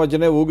కట్టిన ధరల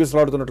మధ్యనే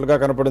ఊగిసలాడుతున్నట్లుగా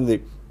కనపడింది.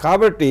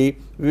 కాబట్టి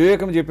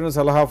వివేకం చెప్పిన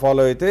సలహా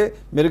ఫాలో అయితే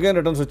మెరుగైన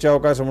రిటర్న్స్ వచ్చే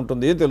అవకాశం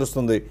ఉంటుంది అని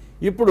తెలుస్తుంది.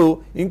 ఇప్పుడు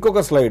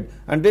ఇంకొక స్లైడ్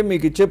అంటే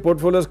మీకు ఇచ్చే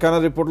పోర్ట్ఫోలియో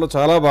స్కానర్ రిపోర్ట్లో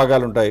చాలా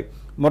భాగాలు ఉంటాయి.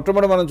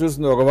 మొట్టమొదటి మనం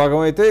చూసింది ఒక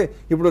భాగం అయితే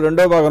ఇప్పుడు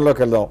రెండో భాగంలోకి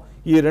వెళ్దాం.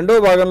 ఈ రెండో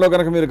భాగంలో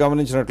కనుక మీరు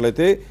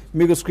గమనించినట్లయితే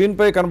మీకు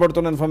స్క్రీన్పై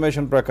కనబడుతున్న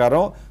ఇన్ఫర్మేషన్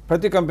ప్రకారం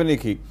ప్రతి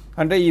కంపెనీకి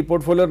అంటే ఈ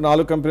పోర్ట్ఫోలియో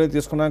 4 కంపెనీలు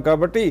తీసుకున్నాం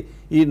కాబట్టి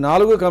ఈ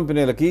 4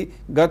 కంపెనీలకి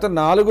గత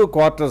 4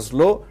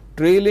 క్వార్టర్స్లో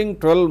ట్రైలింగ్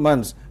 12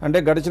 months అంటే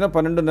గడిచిన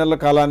 12 నెలల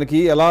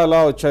కాలానికి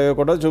ఎలా వచ్చాయో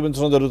కూడా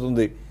చూపించడం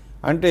జరుగుతుంది.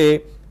 అంటే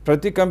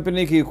ప్రతి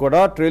కంపెనీకి కూడా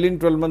ట్రైలింగ్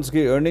 12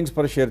 monthsకి ఎర్నింగ్స్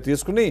పర్ షేర్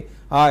తీసుకుని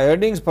ఆ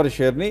ఎర్నింగ్స్ పర్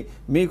షేర్ని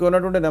మీకు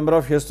ఉన్నటువంటి నెంబర్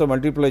ఆఫ్ షేర్స్తో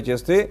మల్టిప్లై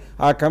చేస్తే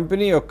ఆ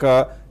కంపెనీ యొక్క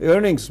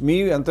ఎర్నింగ్స్ మీ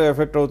ఎంత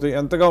ఎఫెక్ట్ అవుతాయి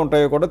ఎంతగా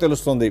ఉంటాయో కూడా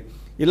తెలుస్తుంది.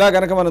 ఇలా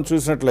కనుక మనం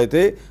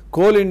చూసినట్లయితే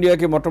కోల్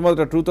ఇండియాకి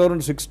మొట్టమొదట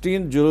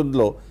 2016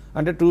 జూన్లో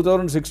అంటే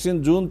 2016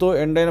 జూన్తో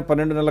ఎండ్ అయిన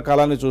 12 నెలల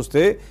కాలాన్ని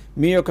చూస్తే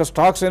మీ యొక్క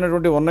స్టాక్స్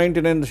అయినటువంటి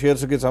 199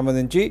 షేర్స్కి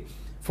సంబంధించి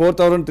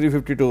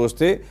 4,352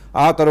 వస్తే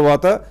ఆ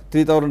తర్వాత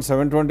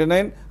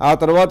 3,729, ఆ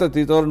తర్వాత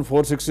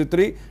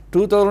 3,463,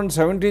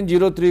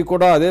 2017-03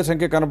 కూడా అదే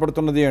సంఖ్య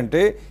కనపడుతున్నది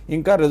అంటే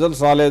ఇంకా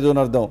రిజల్ట్స్ రాలేదు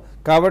అని అర్థం.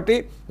 కాబట్టి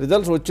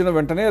రిజల్ట్స్ వచ్చిన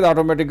వెంటనే అది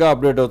ఆటోమేటిక్గా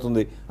అప్డేట్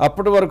అవుతుంది.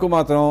 అప్పటి వరకు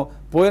మాత్రం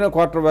పోయిన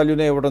క్వార్టర్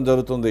వాల్యూనే ఇవ్వడం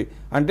జరుగుతుంది.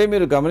 అంటే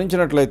మీరు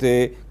గమనించినట్లయితే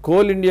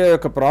కోల్ ఇండియా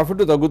యొక్క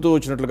ప్రాఫిట్ తగ్గుతూ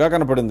వచ్చినట్లుగా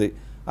కనపడింది.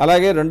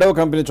 అలాగే రెండవ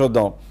కంపెనీ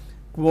చూద్దాం.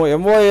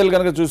 ఎంఓఐఎల్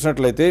కనుక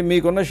చూసినట్లయితే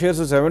మీకున్న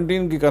షేర్స్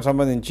 17కి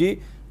సంబంధించి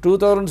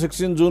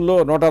 2016 జూన్లో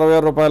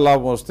 166 రూపాయల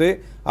లాభం వస్తే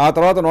ఆ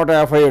తర్వాత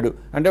 157,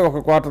 అంటే ఒక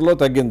క్వార్టర్లో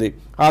తగ్గింది.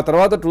 ఆ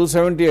తర్వాత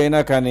 270 అయినా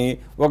కానీ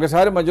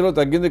ఒకసారి మధ్యలో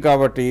తగ్గింది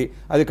కాబట్టి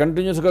అది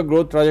కంటిన్యూస్గా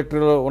గ్రోత్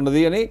ట్రాజెక్టరీలో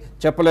ఉన్నది అని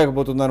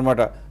చెప్పలేకపోతుంది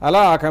అనమాట.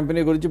 అలా ఆ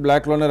కంపెనీ గురించి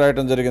బ్లాక్లోనే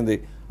రాయటం జరిగింది.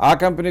 ఆ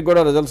కంపెనీకి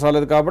కూడా రిజల్ట్స్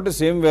రాలేదు కాబట్టి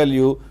సేమ్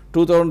వాల్యూ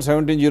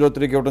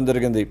 2017-03కి ఇవ్వడం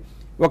జరిగింది.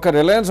 ఒక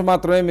రిలయన్స్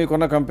మాత్రమే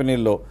మీకున్న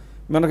కంపెనీల్లో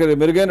మనకి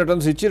మెరుగైన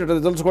రిటర్న్స్ ఇచ్చి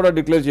రిజల్ట్స్ కూడా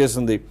డిక్లేర్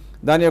చేసింది.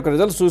 దాని యొక్క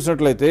రిజల్ట్స్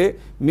చూసినట్లయితే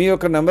మీ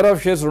యొక్క నెంబర్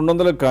ఆఫ్ షేర్స్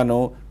 200కి కాను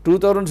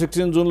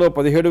 2016 జూన్లో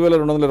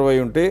 17,220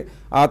 ఉంటే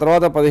ఆ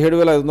తర్వాత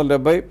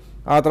 17,570,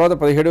 ఆ తర్వాత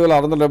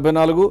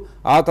 17,674,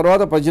 ఆ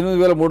తర్వాత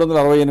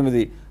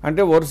 18,368,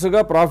 అంటే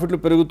వరుసగా ప్రాఫిట్లు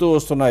పెరుగుతూ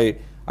వస్తున్నాయి.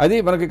 అది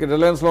మనకి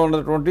రిలయన్స్లో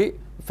ఉన్నటువంటి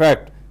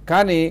ఫ్యాక్ట్.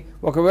 కానీ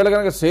ఒకవేళ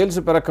కనుక సేల్స్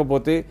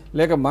పెరగకపోతే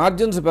లేక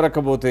మార్జిన్స్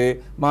పెరగకపోతే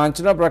మా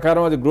అంచనా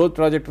ప్రకారం అది గ్రోత్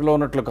ప్రాజెక్టులో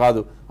ఉన్నట్లు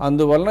కాదు.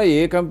 అందువలన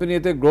ఏ కంపెనీ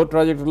అయితే గ్రోత్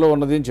ప్రాజెక్టులో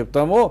ఉన్నది అని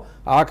చెప్తామో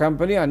ఆ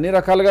కంపెనీ అన్ని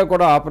రకాలుగా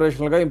కూడా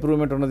ఆపరేషనల్గా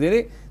ఇంప్రూవ్మెంట్ ఉన్నది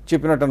అని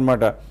చెప్పినట్టు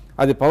అనమాట.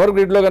 అది పవర్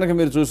గ్రిడ్లో కనుక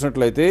మీరు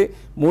చూసినట్లయితే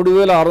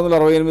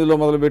 3,668లో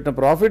మొదలుపెట్టిన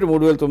ప్రాఫిట్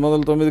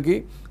 3,909కి,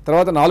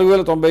 తర్వాత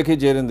 4,090కి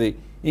చేరింది.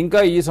 ఇంకా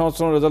ఈ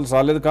సంవత్సరం రిజల్ట్స్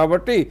రాలేదు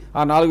కాబట్టి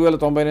ఆ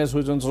 4,090నే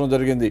సూచించడం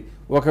జరిగింది.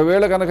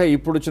 ఒకవేళ కనుక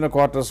ఇప్పుడు వచ్చిన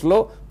క్వార్టర్స్లో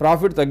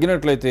ప్రాఫిట్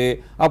తగ్గినట్లయితే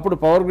అప్పుడు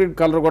పవర్ గ్రిడ్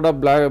కలర్ కూడా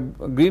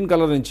గ్రీన్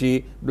కలర్ నుంచి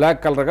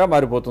బ్లాక్ కలర్గా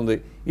మారిపోతుంది.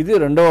 ఇది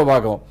రెండవ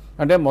భాగం.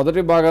 అంటే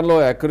మొదటి భాగంలో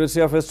యాక్యురసీ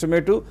ఆఫ్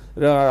ఎస్టిమేటు,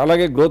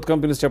 అలాగే గ్రోత్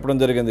కంపెనీస్ చెప్పడం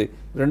జరిగింది.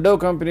 రెండవ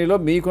కంపెనీలో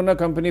మీకున్న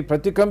కంపెనీ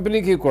ప్రతి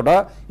కంపెనీకి కూడా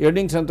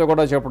ఎర్నింగ్స్ ఎంతో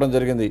కూడా చెప్పడం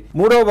జరిగింది.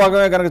 మూడవ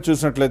భాగమే కనుక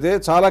చూసినట్లయితే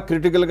చాలా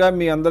క్రిటికల్గా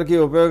మీ అందరికీ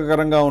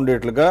ఉపయోగకరంగా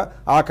ఉండేట్లుగా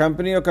ఆ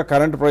కంపెనీ యొక్క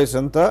కరెంట్ ప్రైస్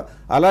ఎంత,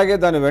 అలాగే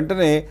దాని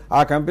వెంటనే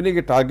ఆ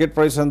కంపెనీకి టార్గెట్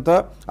ప్రైస్ ఎంత,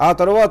 ఆ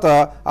తర్వాత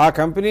ఆ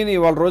కంపెనీని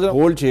ఇవాళ రోజున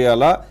హోల్డ్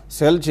చేయాలా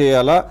సెల్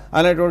చేయాలా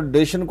అనేటువంటి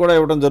డెసిషన్ కూడా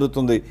ఇవ్వడం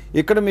జరుగుతుంది.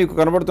 ఇక్కడ మీకు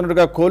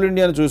కనబడుతున్నట్టుగా కోల్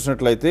ఇండియాను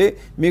చూసినట్లయితే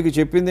మీకు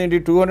చెప్పింది ఏంటి,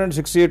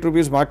 268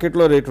 రూపీస్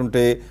మార్కెట్లో రేట్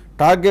ఉంటే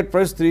టార్గెట్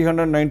ప్రైస్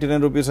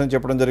 399 రూపీస్ అని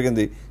చెప్పడం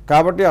జరిగింది.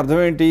 కాబట్టి అర్థం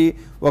ఏంటి,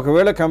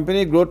 ఒకవేళ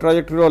కంపెనీ గ్రోత్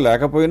ట్రాజెక్టరీలో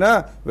లేకపోయినా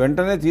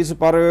వెంటనే తీసి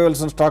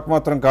పారవేయవలసిన స్టాక్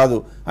మాత్రం కాదు.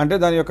 అంటే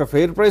దాని యొక్క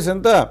ఫెయిర్ ప్రైస్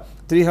ఎంత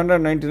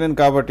 399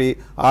 కాబట్టి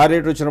ఆ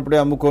రేట్ వచ్చినప్పుడే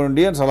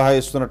అమ్ముకోండి అని సలహా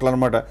ఇస్తున్నట్లు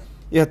అనమాట.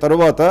 ఇక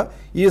తరువాత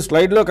ఈ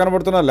స్లైడ్లో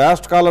కనబడుతున్న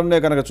లాస్ట్ కాలంనే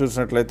కనుక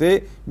చూసినట్లయితే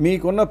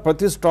మీకున్న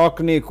ప్రతి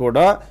స్టాక్ని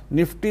కూడా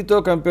నిఫ్టీతో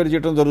కంపేర్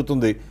చేయడం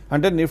జరుగుతుంది.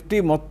 అంటే నిఫ్టీ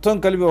మొత్తం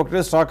కలిపి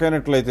ఒకటే స్టాక్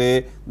అయినట్లయితే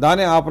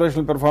దాని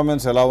ఆపరేషనల్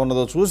పెర్ఫార్మెన్స్ ఎలా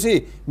ఉన్నదో చూసి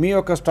మీ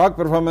యొక్క స్టాక్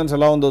పెర్ఫార్మెన్స్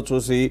ఎలా ఉందో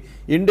చూసి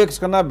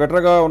ఇండెక్స్ కన్నా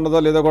బెటర్గా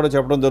ఉన్నదో లేదో కూడా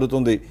చెప్పడం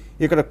జరుగుతుంది.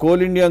 ఇక్కడ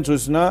కోల్ ఇండియాను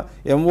చూసినా,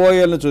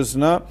 ఎంఓఎల్ని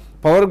చూసినా,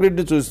 పవర్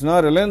గ్రిడ్ని చూసినా,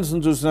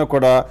 రిలయన్స్ని చూసినా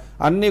కూడా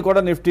అన్నీ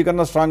కూడా నిఫ్టీ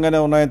కన్నా స్ట్రాంగ్గానే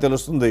ఉన్నాయని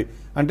తెలుస్తుంది.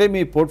 అంటే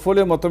మీ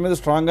పోర్ట్ఫోలియో మొత్తం మీద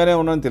స్ట్రాంగ్గానే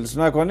ఉన్నాయని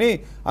తెలిసినా కానీ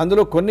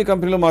అందులో కొన్ని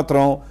కంపెనీలు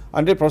మాత్రం,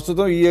 అంటే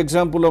ప్రస్తుతం ఈ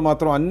ఎగ్జాంపుల్లో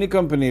మాత్రం అన్ని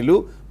కంపెనీలు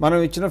మనం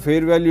ఇచ్చిన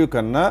ఫెయిర్ వాల్యూ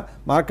కన్నా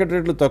మార్కెట్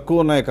రేట్లు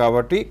తక్కువ ఉన్నాయి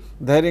కాబట్టి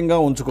ధైర్యంగా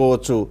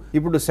ఉంచుకోవచ్చు.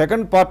 ఇప్పుడు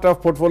సెకండ్ పార్ట్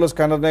ఆఫ్ పోర్ట్ఫోలియో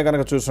స్కానర్నే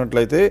కనుక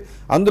చూసినట్లయితే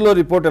అందులో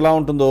రిపోర్ట్ ఎలా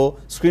ఉంటుందో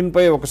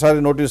స్క్రీన్పై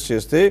ఒకసారి నోటీస్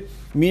చేస్తే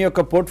మీ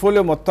యొక్క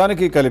పోర్ట్ఫోలియో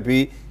మొత్తానికి కలిపి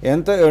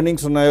ఎంత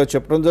ఎర్నింగ్స్ ఉన్నాయో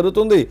చెప్పడం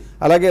జరుగుతుంది.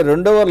 అలాగే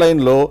రెండవ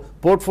లైన్లో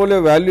పోర్ట్ఫోలియో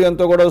వాల్యూ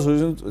ఎంతో కూడా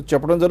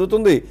చెప్పడం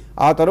జరుగుతుంది.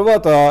 ఆ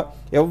తర్వాత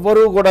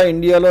ఎవ్వరూ కూడా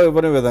ఇండియాలో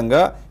ఇవ్వని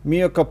విధంగా మీ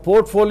యొక్క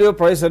పోర్ట్ఫోలియో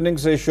ప్రైస్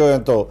ఎర్నింగ్స్ రేషియో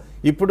ఎంతో,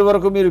 ఇప్పటి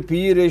వరకు మీరు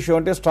పీఈ రేషియో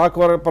అంటే స్టాక్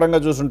పరంగా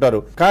చూసుంటారు,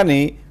 కానీ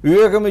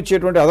వివేకం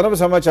ఇచ్చేటువంటి అదనపు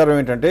సమాచారం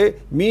ఏంటంటే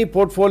మీ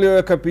పోర్ట్ఫోలియో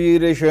యొక్క పీఈ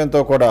రేషియో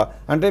ఎంతో కూడా,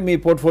 అంటే మీ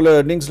పోర్ట్ఫోలియో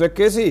ఎర్నింగ్స్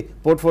లెక్కేసి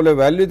పోర్ట్ఫోలియో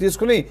వాల్యూ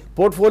తీసుకుని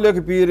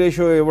పోర్ట్ఫోలియోకి పీఈ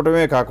రేషియో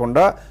ఇవ్వడమే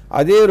కాకుండా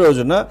అదే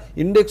రోజున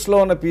ఇండెక్స్లో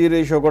ఉన్న పీఈ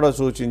రేషియో కూడా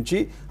సూచించి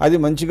అది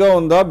మంచిగా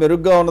ఉందా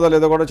మెరుగ్గా ఉన్నదా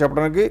లేదో కూడా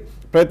చెప్పడానికి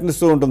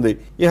ప్రయత్నిస్తూ ఉంటుంది.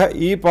 ఇక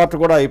ఈ పార్ట్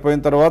కూడా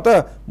అయిపోయిన తర్వాత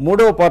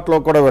మూడవ పార్ట్లో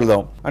కూడా వెళ్దాం.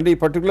 అంటే ఈ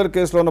పర్టికులర్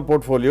కేసులో ఉన్న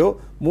పోర్ట్ఫోలియో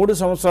 3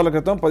 సంవత్సరాల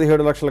క్రితం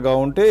 17 లక్షలుగా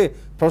ఉంటే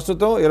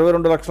ప్రస్తుతం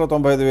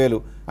 22,95,000,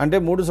 అంటే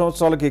 3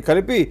 సంవత్సరాలకి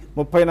కలిపి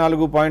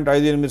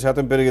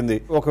 34.58% పెరిగింది.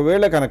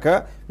 ఒకవేళ కనుక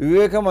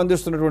వివేకం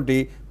అందిస్తున్నటువంటి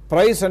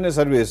ప్రైస్ అనే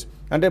సర్వీస్,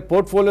 అంటే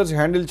పోర్ట్ఫోలియోస్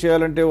హ్యాండిల్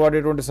చేయాలంటే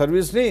వాడేటువంటి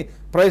సర్వీస్ని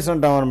ప్రైస్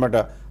అంటామన్నమాట.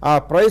 ఆ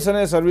ప్రైస్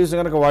అనే సర్వీస్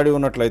కనుక వాడి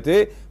ఉన్నట్లయితే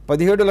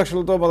 17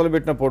 లక్షలతో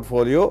మొదలుపెట్టిన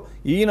పోర్ట్ఫోలియో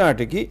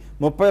ఈనాటికి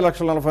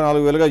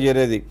 30,44,000గా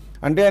చేరేది.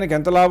 అంటే ఆయనకి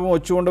ఎంత లాభం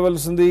వచ్చి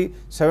ఉండవలసింది,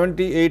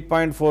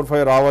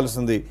 78.45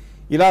 రావాల్సింది.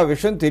 ఇలా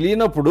విషయం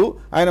తెలియనప్పుడు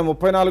ఆయన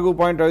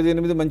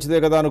 34.58 మంచిదే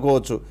కదా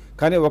అనుకోవచ్చు.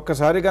 కానీ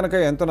ఒక్కసారి కనుక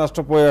ఎంత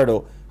నష్టపోయాడో,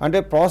 అంటే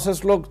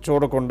ప్రాసెస్లో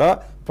చూడకుండా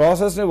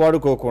ప్రాసెస్ని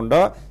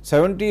వాడుకోకుండా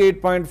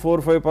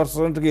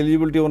 78.45%కి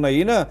ఎలిజిబిలిటీ ఉన్న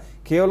ఈయన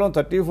కేవలం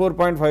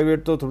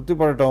 34.58తో తృప్తి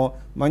పడటం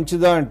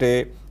మంచిదా అంటే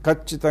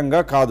ఖచ్చితంగా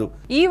కాదు.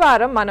 ఈ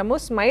వారం మనము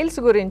స్మైల్స్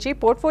గురించి,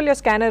 పోర్ట్ఫోలియో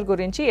స్కానర్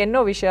గురించి ఎన్నో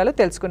విషయాలు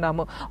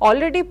తెలుసుకున్నాము.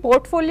 ఆల్రెడీ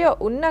పోర్ట్ఫోలియో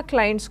ఉన్న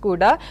క్లయింట్స్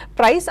కూడా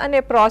ప్రైస్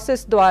అనే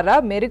ప్రాసెస్ ద్వారా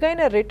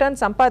మెరుగైన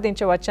రిటర్న్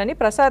సంపాదించవచ్చని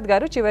ప్రసాద్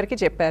గారు చివరికి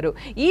చెప్పారు.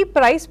 ఈ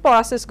ప్రైస్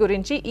ప్రాసెస్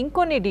గురించి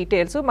ఇంకొన్ని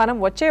డీటెయిల్స్ మనం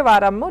వచ్చే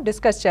వారము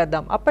డిస్కస్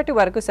చేద్దాం. అప్పటి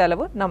వరకు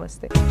సెలవు,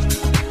 నమస్తే.